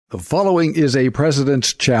The following is a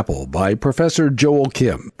President's Chapel by Professor Joel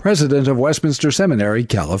Kim, President of Westminster Seminary,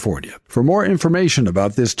 California. For more information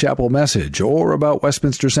about this chapel message or about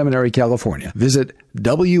Westminster Seminary, California, visit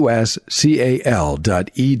wscal.edu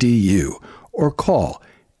or call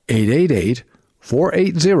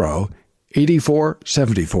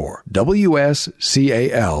 888-480-8474. wscal.edu,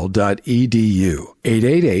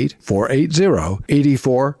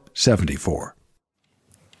 888-480-8474.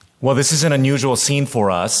 Well, this is an unusual scene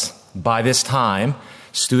for us. By this time,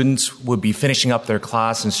 students would be finishing up their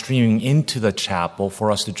class and streaming into the chapel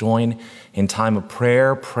for us to join in time of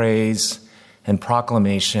prayer, praise, and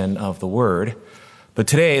proclamation of the word. But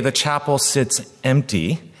today, the chapel sits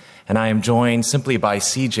empty, and I am joined simply by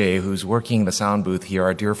CJ, who's working the sound booth here,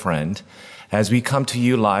 our dear friend, as we come to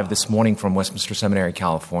you live this morning from Westminster Seminary,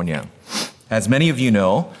 California. As many of you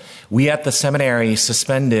know, we at the seminary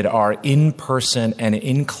suspended our in-person and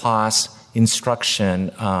in-class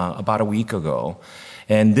instruction about a week ago.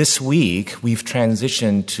 And this week, we've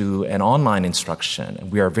transitioned to an online instruction.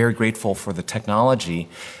 We are very grateful for the technology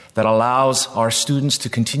that allows our students to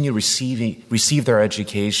continue receive their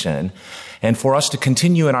education and for us to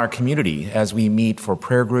continue in our community as we meet for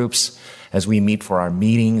prayer groups, as we meet for our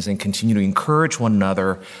meetings, and continue to encourage one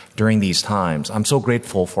another during these times. I'm so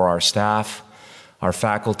grateful for our staff, our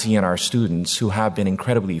faculty, and our students who have been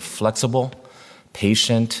incredibly flexible,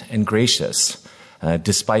 patient, and gracious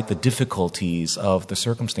despite the difficulties of the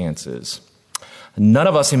circumstances. None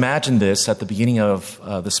of us imagined this at the beginning of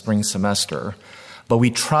the spring semester, but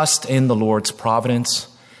we trust in the Lord's providence.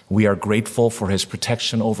 We are grateful for His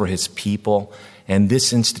protection over His people and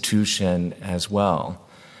this institution as well.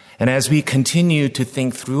 And as we continue to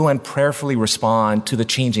think through and prayerfully respond to the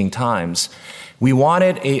changing times, we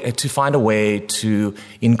wanted to find a way to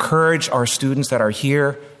encourage our students that are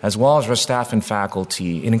here, as well as our staff and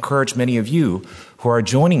faculty, and encourage many of you who are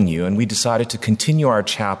joining you. And we decided to continue our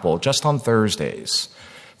chapel just on Thursdays.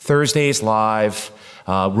 Thursdays live.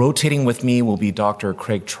 Rotating with me will be Dr.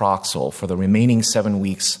 Craig Troxel for the remaining 7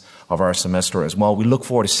 weeks of our semester as well. We look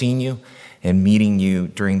forward to seeing you and meeting you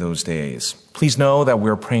during those days. Please know that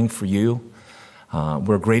we're praying for you.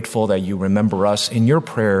 We're grateful that you remember us in your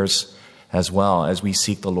prayers as well as we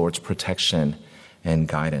seek the Lord's protection and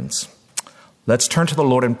guidance. Let's turn to the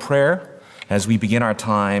Lord in prayer as we begin our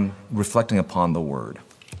time reflecting upon the Word.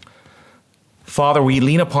 Father, we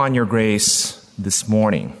lean upon your grace this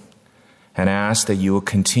morning and ask that you will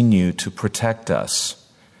continue to protect us.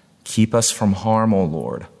 Keep us from harm, O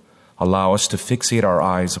Lord. Allow us to fixate our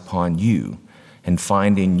eyes upon you and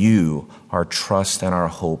find in you our trust and our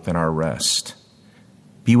hope and our rest.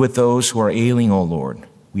 Be with those who are ailing, O Lord.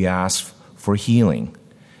 We ask for healing.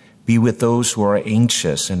 Be with those who are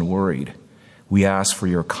anxious and worried. We ask for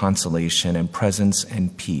your consolation and presence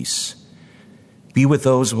and peace. Be with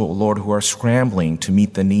those, O Lord, who are scrambling to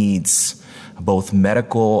meet the needs, both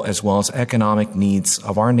medical as well as economic needs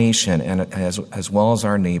of our nation and as well as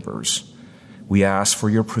our neighbors. We ask for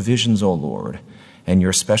your provisions, O Lord, and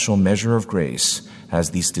your special measure of grace as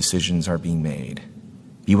these decisions are being made.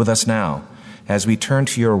 Be with us now. As we turn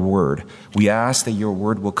to your word, we ask that your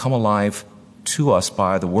word will come alive to us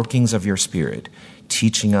by the workings of your Spirit,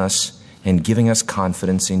 teaching us and giving us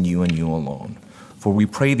confidence in you and you alone. For we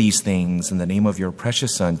pray these things in the name of your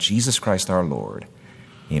precious Son, Jesus Christ our Lord.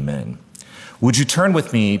 Amen. Would you turn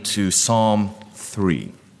with me to Psalm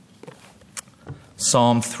 3?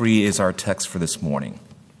 Psalm 3 is our text for this morning.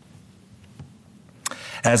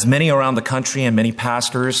 As many around the country and many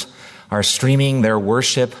pastors are streaming their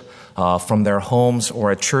worship from their homes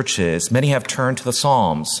or at churches, many have turned to the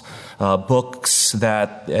Psalms, books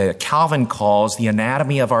that Calvin calls the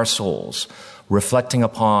anatomy of our souls, reflecting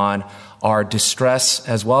upon our distress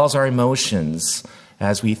as well as our emotions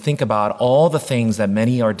as we think about all the things that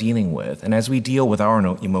many are dealing with and as we deal with our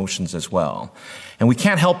emotions as well. And we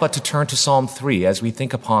can't help but to turn to Psalm 3 as we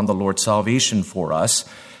think upon the Lord's salvation for us,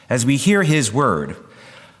 as we hear his word,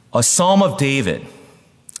 a psalm of David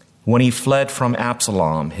when he fled from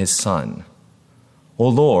Absalom, his son. O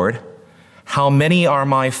Lord, how many are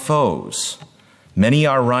my foes? Many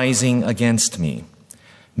are rising against me.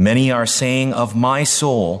 Many are saying of my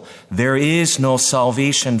soul, there is no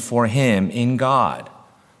salvation for him in God.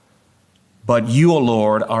 But you, O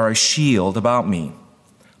Lord, are a shield about me,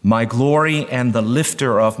 my glory and the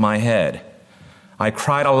lifter of my head. I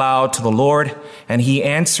cried aloud to the Lord, and he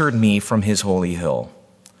answered me from his holy hill.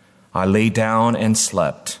 I lay down and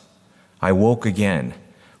slept. I woke again,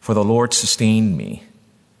 for the Lord sustained me.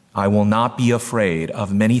 I will not be afraid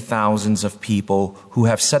of many thousands of people who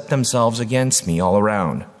have set themselves against me all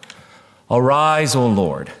around. Arise, O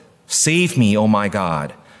Lord, save me, O my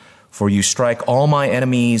God, For you strike all my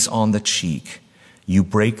enemies on the cheek. You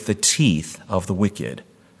break the teeth of the wicked.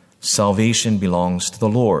 Salvation belongs to the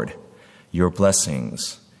Lord. Your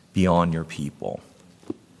blessings be on your people.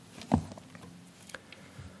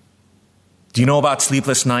 Do you know about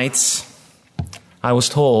sleepless nights? I was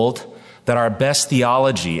told that our best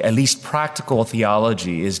theology, at least practical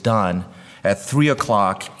theology, is done at 3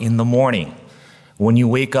 o'clock in the morning, when you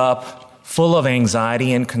wake up full of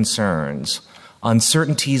anxiety and concerns,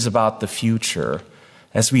 uncertainties about the future,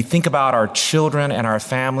 as we think about our children and our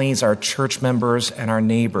families, our church members and our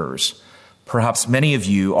neighbors. Perhaps many of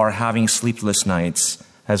you are having sleepless nights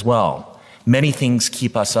as well. Many things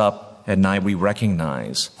keep us up at night, we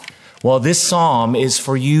recognize. Well, this psalm is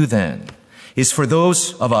for you then, is for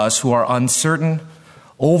those of us who are uncertain,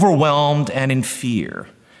 overwhelmed, and in fear,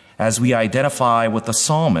 as we identify with the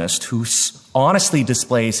psalmist who honestly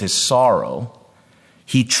displays his sorrow.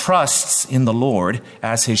 He trusts in the Lord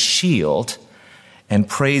as his shield and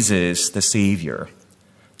praises the Savior.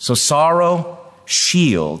 So sorrow,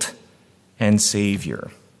 shield, and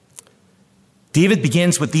Savior. David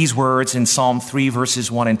begins with these words in Psalm 3, verses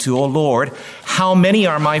 1 and 2. O Lord, how many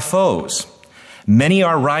are my foes? Many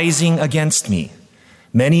are rising against me.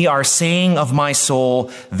 Many are saying of my soul,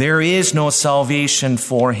 there is no salvation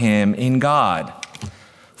for him in God.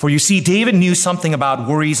 For you see, David knew something about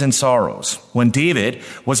worries and sorrows. When David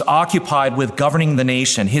was occupied with governing the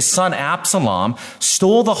nation, his son Absalom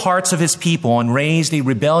stole the hearts of his people and raised a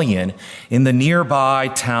rebellion in the nearby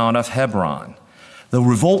town of Hebron. The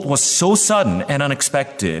revolt was so sudden and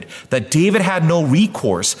unexpected that David had no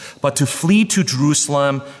recourse but to flee to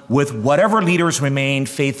Jerusalem with whatever leaders remained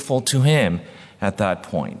faithful to him at that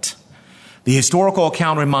point. The historical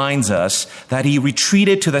account reminds us that he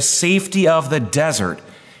retreated to the safety of the desert,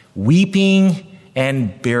 weeping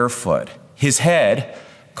and barefoot, his head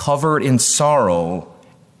covered in sorrow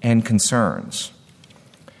and concerns.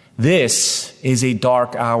 This is a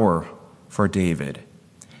dark hour for David.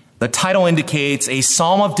 The title indicates a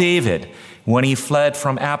Psalm of David when he fled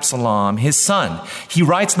from Absalom, his son. He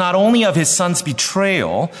writes not only of his son's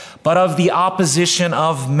betrayal, but of the opposition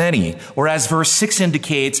of many, or as verse 6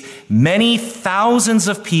 indicates, many thousands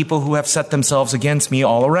of people who have set themselves against me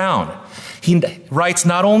all around. He writes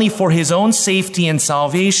not only for his own safety and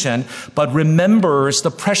salvation, but remembers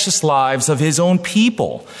the precious lives of his own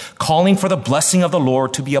people, calling for the blessing of the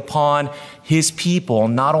Lord to be upon his people,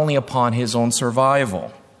 not only upon his own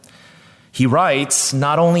survival. He writes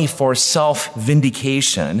not only for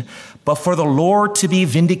self-vindication, but for the Lord to be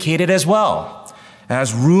vindicated as well,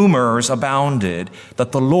 as rumors abounded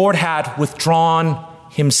that the Lord had withdrawn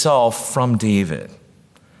himself from David,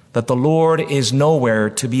 that the Lord is nowhere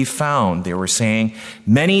to be found, they were saying.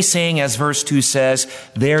 Many saying, as verse 2 says,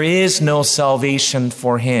 there is no salvation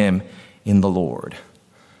for him in the Lord.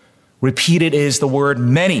 Repeated is the word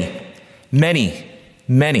many, many,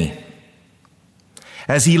 many.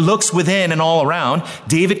 As he looks within and all around,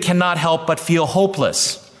 David cannot help but feel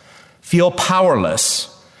hopeless, feel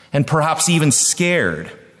powerless, and perhaps even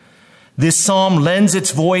scared. This psalm lends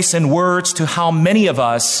its voice and words to how many of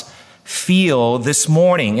us feel this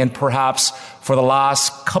morning and perhaps for the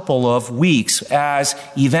last couple of weeks as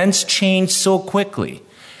events change so quickly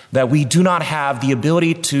that we do not have the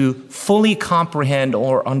ability to fully comprehend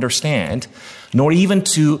or understand, nor even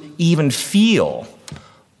to even feel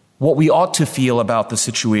what we ought to feel about the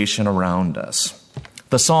situation around us.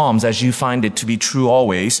 The Psalms, as you find it to be true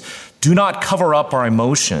always, do not cover up our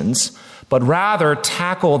emotions, but rather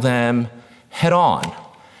tackle them head on.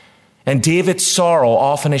 And David's sorrow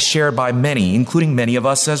often is shared by many, including many of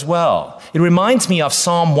us as well. It reminds me of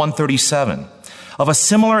Psalm 137, of a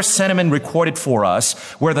similar sentiment recorded for us,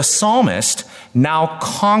 where the psalmist, now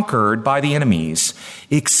conquered by the enemies,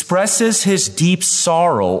 expresses his deep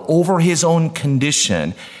sorrow over his own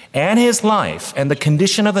condition and his life and the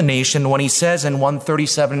condition of the nation when he says in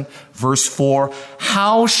 137 verse 4,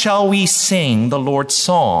 how shall we sing the Lord's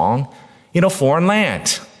song in a foreign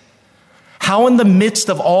land? How in the midst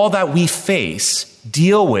of all that we face,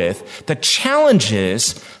 deal with the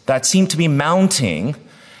challenges that seem to be mounting,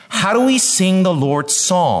 how do we sing the Lord's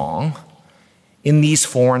song in these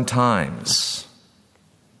foreign times?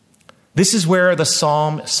 This is where the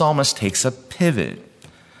psalmist takes a pivot.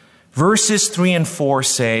 Verses 3 and 4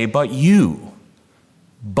 say, But you,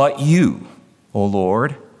 O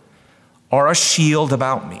Lord, are a shield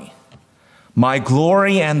about me, my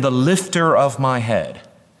glory and the lifter of my head.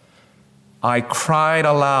 I cried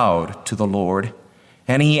aloud to the Lord,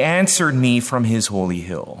 and he answered me from his holy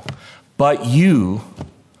hill. But you,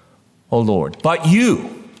 O Lord,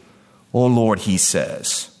 he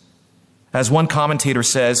says. As one commentator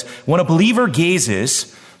says, when a believer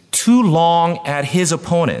gazes too long at his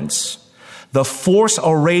opponents, the force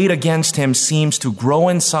arrayed against him seems to grow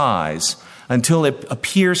in size until it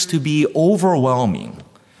appears to be overwhelming.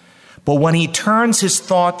 But when he turns his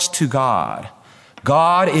thoughts to God,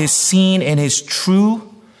 God is seen in his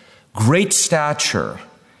true, great stature,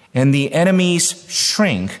 and the enemies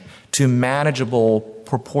shrink to manageable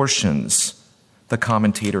proportions, the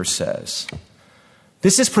commentator says.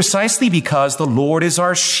 This is precisely because the Lord is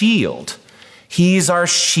our shield. He is our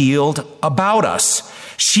shield about us.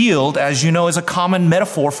 Shield, as you know, is a common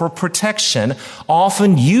metaphor for protection,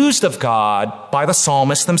 often used of God by the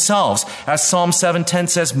psalmists themselves. As Psalm 7:10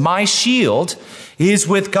 says, "My shield is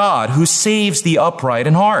with God, who saves the upright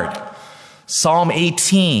in heart." Psalm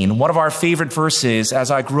 18, one of our favorite verses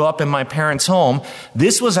as I grew up in my parents' home,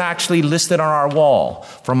 this was actually listed on our wall.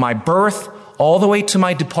 From my birth all the way to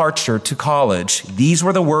my departure to college, these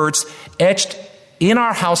were the words etched in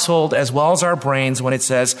our household as well as our brains when it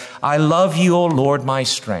says, "I love you, O Lord, my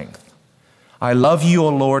strength. I love you, O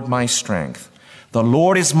Lord, my strength. The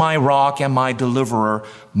Lord is my rock and my deliverer,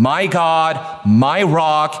 my God, my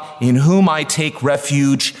rock, in whom I take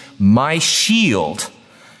refuge, my shield,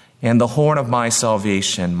 and the horn of my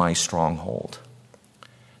salvation, my stronghold."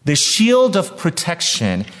 The shield of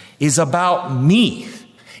protection is about me.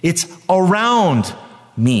 It's around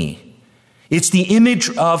me. It's the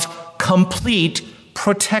image of complete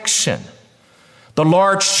protection. The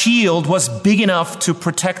large shield was big enough to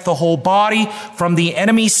protect the whole body from the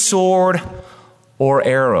enemy's sword or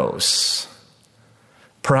arrows.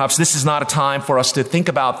 Perhaps this is not a time for us to think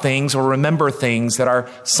about things or remember things that are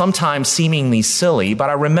sometimes seemingly silly, but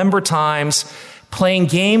I remember times playing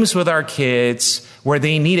games with our kids where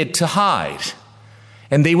they needed to hide.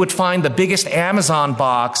 And they would find the biggest Amazon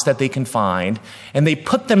box that they can find, and they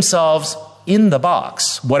put themselves in the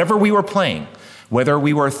box, whatever we were playing, whether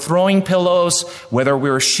we were throwing pillows, whether we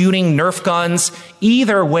were shooting Nerf guns,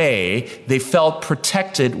 either way, they felt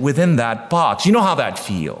protected within that box. You know how that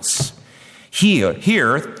feels.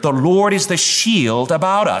 Here, the Lord is the shield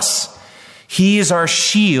about us. He is our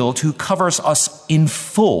shield who covers us in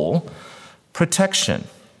full protection.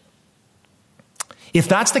 If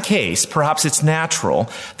that's the case, perhaps it's natural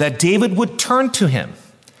that David would turn to him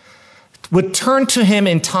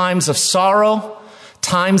in times of sorrow,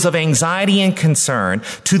 times of anxiety and concern,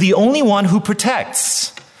 to the only one who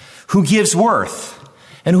protects, who gives worth,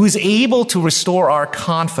 and who is able to restore our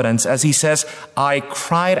confidence, as he says, "I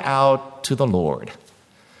cried out to the Lord.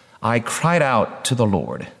 I cried out to the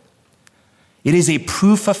Lord." It is a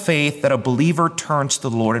proof of faith that a believer turns to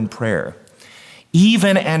the Lord in prayer,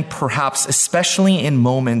 even and perhaps especially in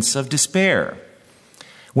moments of despair.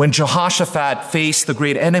 When Jehoshaphat faced the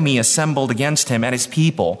great enemy assembled against him and his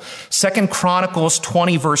people, 2 Chronicles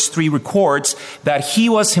 20 verse 3 records that he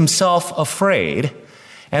was himself afraid,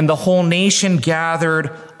 and the whole nation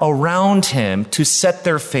gathered around him to set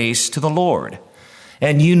their face to the Lord.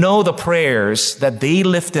 And you know the prayers that they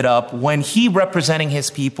lifted up when he, representing his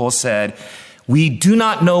people, said, "We do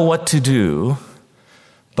not know what to do,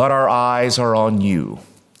 but our eyes are on you.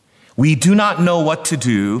 We do not know what to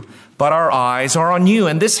do, but our eyes are on you."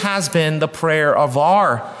 And this has been the prayer of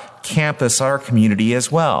our campus, our community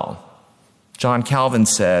as well. John Calvin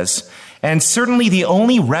says, "And certainly the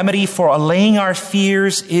only remedy for allaying our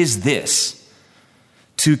fears is this,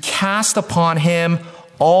 to cast upon him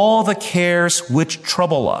all the cares which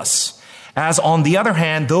trouble us, as on the other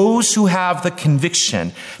hand, those who have the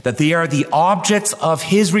conviction that they are the objects of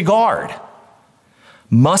his regard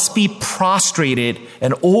must be prostrated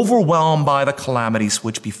and overwhelmed by the calamities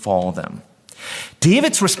which befall them."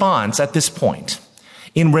 David's response at this point,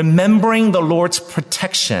 in remembering the Lord's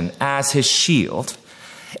protection as his shield,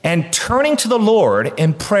 and turning to the Lord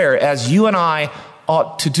in prayer as you and I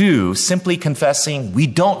ought to do, simply confessing, "We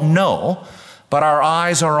don't know, but our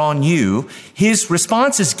eyes are on you," his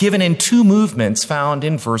response is given in two movements found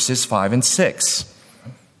in verses 5 and 6.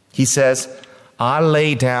 He says, "I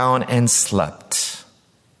lay down and slept.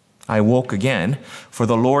 I woke again, for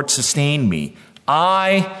the Lord sustained me.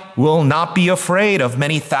 I will not be afraid of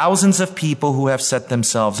many thousands of people who have set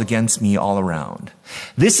themselves against me all around."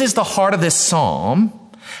 This is the heart of this psalm,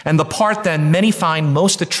 and the part that many find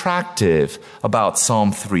most attractive about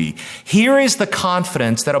Psalm 3. Here is the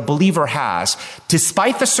confidence that a believer has,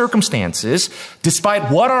 despite the circumstances, despite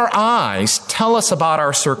what our eyes tell us about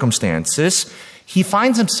our circumstances. He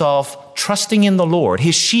finds himself trusting in the Lord,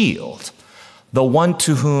 his shield, the one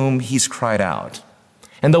to whom he's cried out.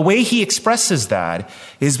 And the way he expresses that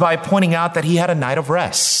is by pointing out that he had a night of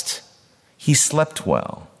rest. He slept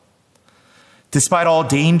well. Despite all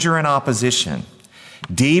danger and opposition,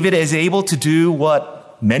 David is able to do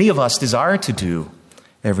what many of us desire to do,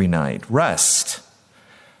 every night. Rest.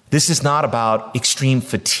 This is not about extreme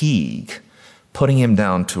fatigue, putting him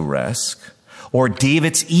down to rest, or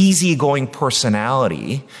David's easygoing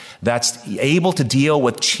personality that's able to deal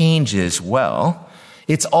with changes well.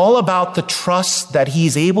 It's all about the trust that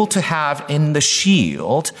he's able to have in the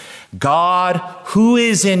shield, God who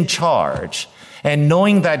is in charge, and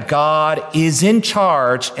knowing that God is in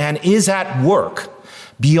charge and is at work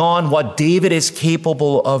beyond what David is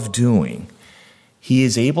capable of doing. He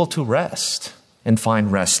is able to rest and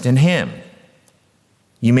find rest in him.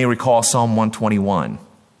 You may recall Psalm 121.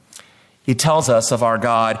 It tells us of our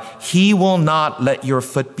God, he will not let your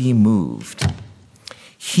foot be moved.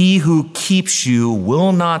 He who keeps you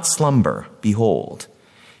will not slumber. Behold,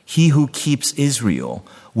 he who keeps Israel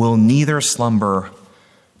will neither slumber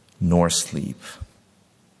nor sleep.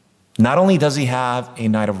 Not only does he have a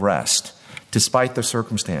night of rest, despite the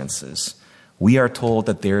circumstances, we are told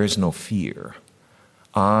that there is no fear.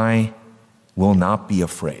 I will not be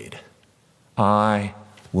afraid. I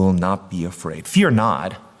will not be afraid. Fear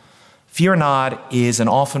not. Fear not is an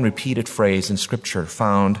often repeated phrase in Scripture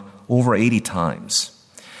found over 80 times.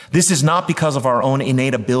 This is not because of our own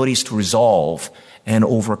innate abilities to resolve and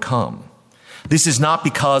overcome. This is not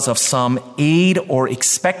because of some aid or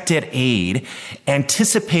expected aid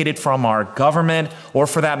anticipated from our government, or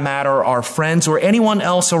for that matter, our friends or anyone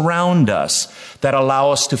else around us that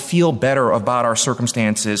allow us to feel better about our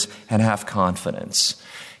circumstances and have confidence.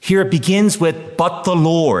 Here it begins with, but the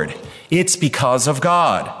Lord. It's because of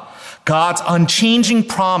God. God's unchanging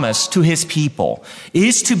promise to his people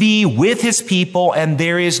is to be with his people, and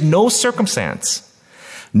there is no circumstance,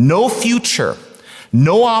 no future,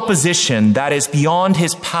 no opposition that is beyond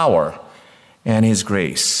his power and his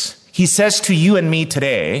grace. He says to you and me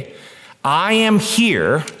today, I am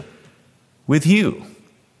here with you,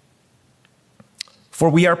 for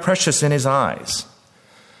we are precious in his eyes.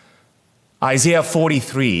 Isaiah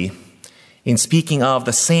 43, in speaking of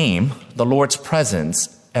the same, the Lord's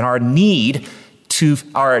presence, and our need to,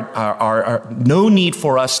 our no need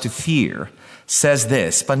for us to fear, says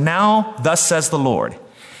this, but now thus says the Lord,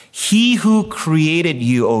 he who created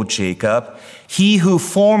you, O Jacob, he who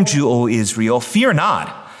formed you, O Israel, fear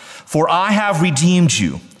not, for I have redeemed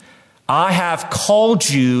you. I have called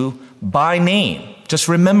you by name. Just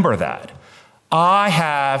remember that. I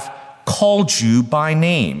have called you by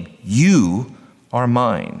name. You are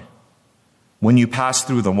mine. When you pass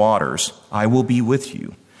through the waters, I will be with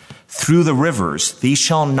you. Through the rivers, they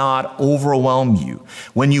shall not overwhelm you.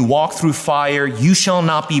 When you walk through fire, you shall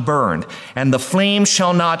not be burned, and the flame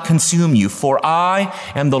shall not consume you. For I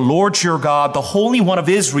am the Lord your God, the Holy One of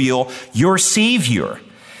Israel, your Savior.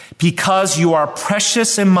 Because you are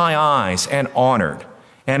precious in my eyes and honored,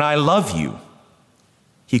 and I love you.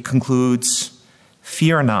 He concludes,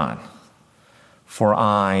 fear not, for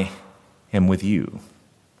I am with you.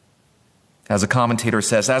 As a commentator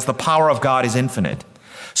says, as the power of God is infinite,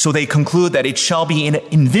 so they conclude that it shall be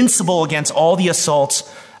invincible against all the assaults,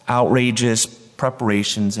 outrages,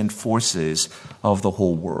 preparations, and forces of the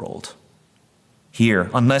whole world. Here,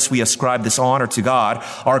 unless we ascribe this honor to God,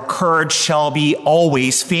 our courage shall be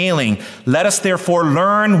always failing. Let us therefore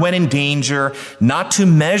learn when in danger not to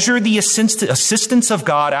measure the assistance of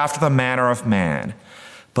God after the manner of man,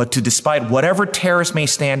 but to despite whatever terrors may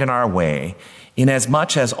stand in our way,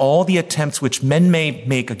 inasmuch as all the attempts which men may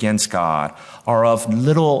make against God are of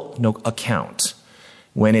little account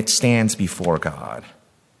when it stands before God.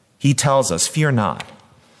 He tells us, fear not,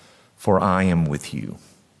 for I am with you.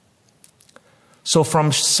 So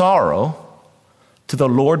from sorrow to the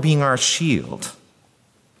Lord being our shield,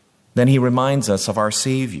 then he reminds us of our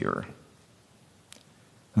Savior.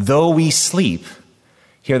 Though we sleep,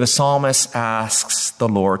 here the psalmist asks the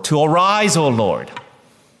Lord to arise, O Lord.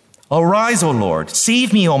 Arise, O Lord,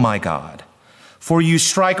 save me, O my God. For you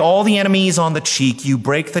strike all the enemies on the cheek, you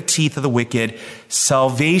break the teeth of the wicked.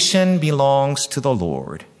 Salvation belongs to the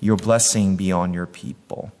Lord. Your blessing be on your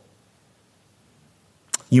people.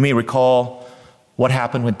 You may recall what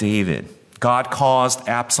happened with David. God caused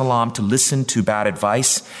Absalom to listen to bad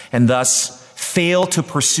advice and thus fail to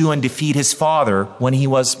pursue and defeat his father when he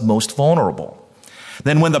was most vulnerable.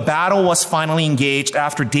 Then when the battle was finally engaged,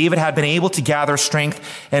 after David had been able to gather strength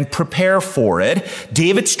and prepare for it,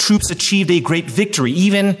 David's troops achieved a great victory,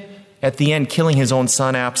 even at the end killing his own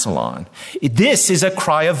son Absalom. This is a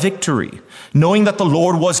cry of victory, knowing that the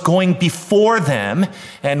Lord was going before them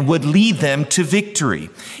and would lead them to victory.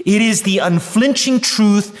 It is the unflinching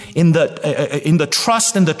truth in the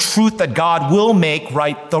trust and the truth that God will make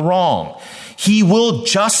right the wrong. He will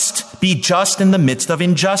be just in the midst of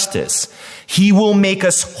injustice. He will make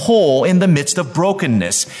us whole in the midst of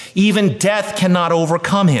brokenness. Even death cannot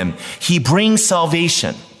overcome him. He brings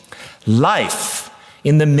salvation, life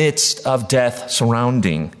in the midst of death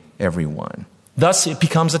surrounding everyone. Thus, it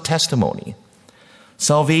becomes a testimony.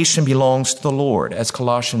 Salvation belongs to the Lord. As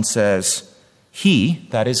Colossians says, He,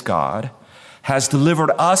 that is God, has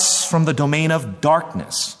delivered us from the domain of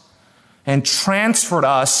darkness and transferred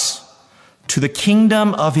us to the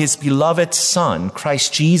kingdom of His beloved Son,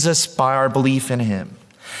 Christ Jesus, by our belief in Him.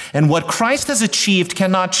 And what Christ has achieved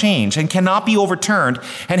cannot change and cannot be overturned,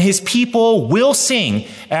 and His people will sing,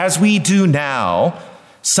 as we do now,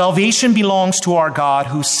 salvation belongs to our God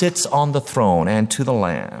who sits on the throne and to the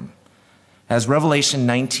Lamb. As Revelation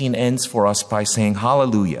 19 ends for us by saying,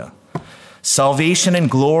 hallelujah, salvation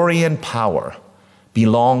and glory and power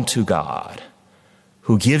belong to God,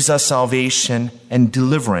 who gives us salvation and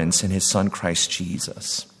deliverance in His Son, Christ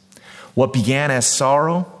Jesus. What began as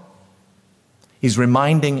sorrow is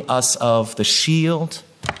reminding us of the shield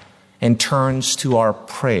and turns to our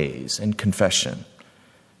praise and confession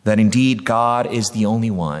that indeed God is the only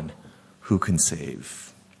one who can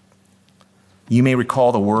save. You may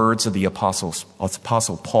recall the words of the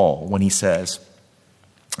Apostle Paul when he says,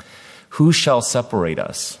 "Who shall separate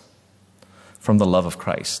us from the love of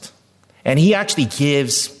Christ?" And he actually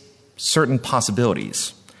gives certain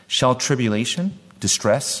possibilities. Shall tribulation,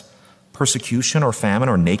 distress, persecution, or famine,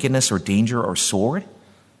 or nakedness, or danger, or sword?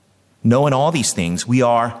 No, in all these things, we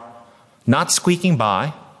are not squeaking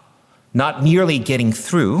by, not merely getting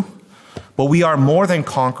through, but we are more than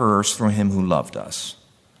conquerors through Him who loved us.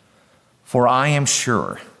 For I am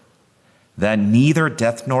sure that neither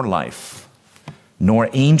death nor life, nor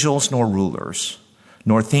angels nor rulers,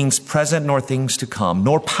 nor things present nor things to come,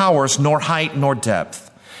 nor powers, nor height, nor depth.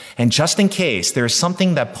 And just in case there is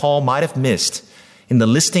something that Paul might have missed in the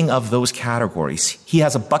listing of those categories, he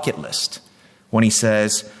has a bucket list when he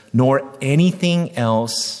says, nor anything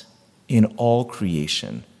else in all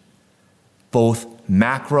creation, both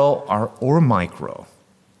macro or micro,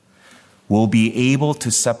 will be able to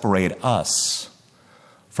separate us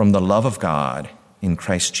from the love of God in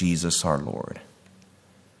Christ Jesus our Lord.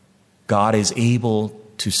 God is able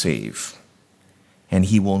to save, and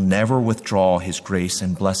He will never withdraw His grace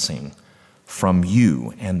and blessing from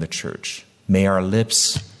you and the church. May our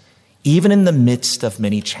lips, even in the midst of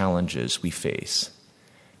many challenges we face,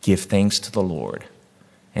 give thanks to the Lord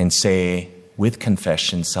and say with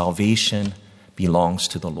confession, salvation belongs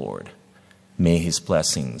to the Lord. May His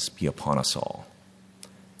blessings be upon us all.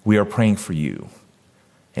 We are praying for you,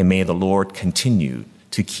 and may the Lord continue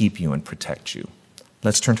to keep you and protect you.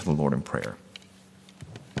 Let's turn to the Lord in prayer.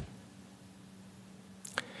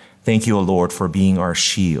 Thank you, O Lord, for being our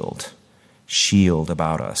shield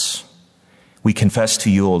about us. We confess to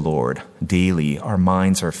you, O Lord, daily our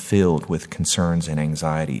minds are filled with concerns and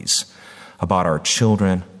anxieties about our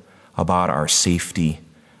children, about our safety,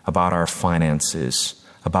 about our finances,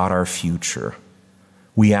 about our future.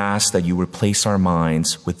 We ask that you replace our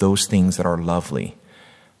minds with those things that are lovely,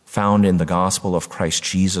 found in the gospel of Christ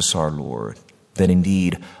Jesus our Lord, that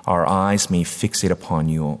indeed our eyes may fixate upon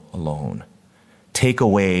you alone. Take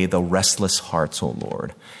away the restless hearts, O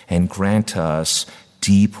Lord, and grant us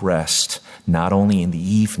deep rest, not only in the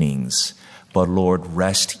evenings, but Lord,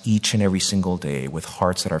 rest each and every single day with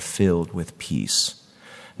hearts that are filled with peace.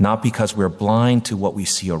 Not because we're blind to what we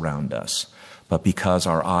see around us, but because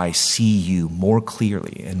our eyes see you more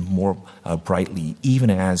clearly and more brightly, even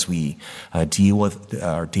as we deal with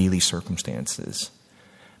our daily circumstances.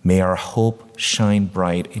 May our hope shine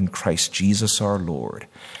bright in Christ Jesus our Lord,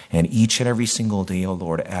 and each and every single day, O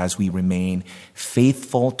Lord, as we remain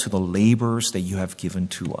faithful to the labors that you have given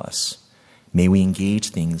to us. May we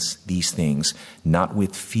engage these things not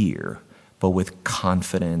with fear, but with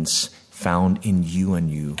confidence found in you and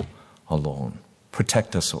you alone.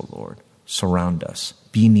 Protect us, O Lord. Surround us,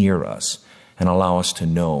 be near us, and allow us to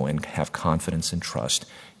know and have confidence and trust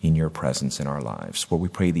in your presence in our lives. For we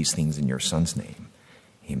pray these things in your Son's name.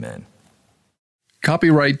 Amen.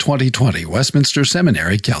 Copyright 2020, Westminster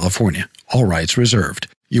Seminary, California. All rights reserved.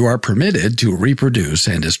 You are permitted to reproduce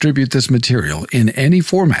and distribute this material in any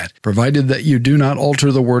format, provided that you do not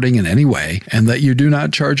alter the wording in any way and that you do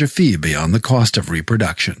not charge a fee beyond the cost of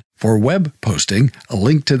reproduction. For web posting, a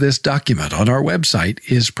link to this document on our website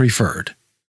is preferred.